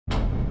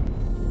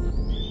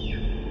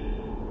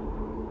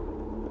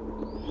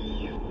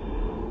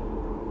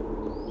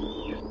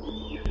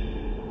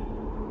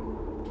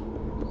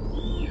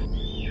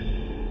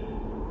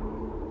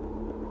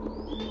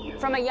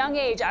From a young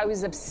age, I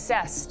was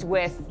obsessed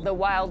with the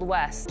Wild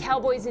West,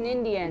 cowboys and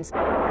Indians,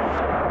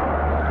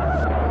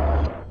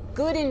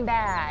 good and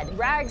bad,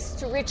 rags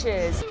to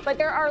riches. But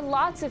there are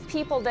lots of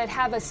people that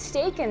have a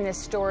stake in this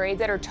story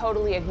that are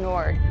totally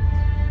ignored.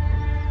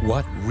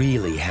 What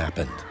really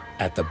happened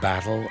at the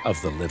Battle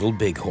of the Little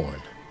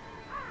Bighorn?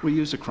 We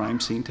used a crime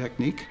scene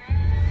technique.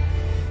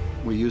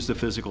 We used the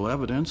physical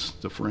evidence,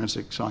 the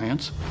forensic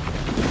science.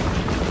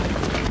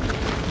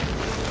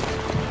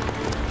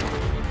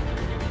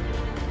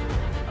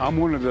 I'm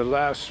one of the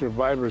last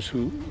survivors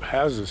who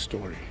has a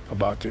story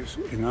about this,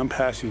 and I'm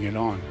passing it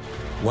on.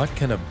 What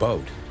can a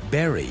boat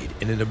buried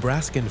in a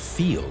Nebraskan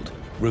field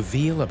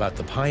reveal about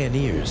the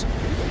pioneers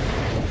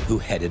who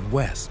headed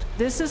west?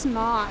 This is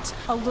not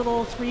a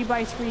little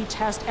 3x3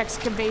 test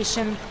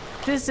excavation.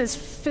 This is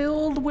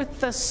filled with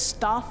the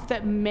stuff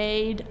that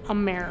made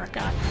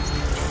America.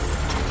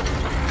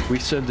 We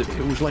said that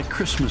it was like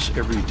Christmas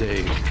every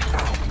day.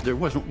 There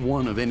wasn't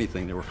one of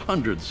anything, there were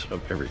hundreds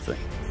of everything.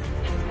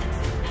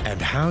 And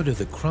how do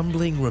the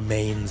crumbling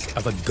remains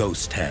of a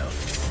ghost town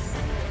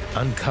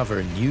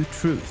uncover new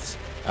truths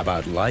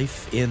about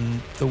life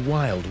in the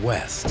Wild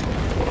West?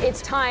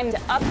 It's time to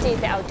update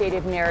the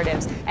outdated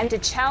narratives and to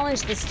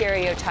challenge the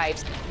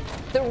stereotypes.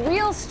 The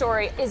real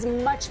story is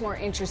much more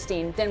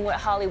interesting than what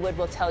Hollywood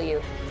will tell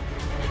you.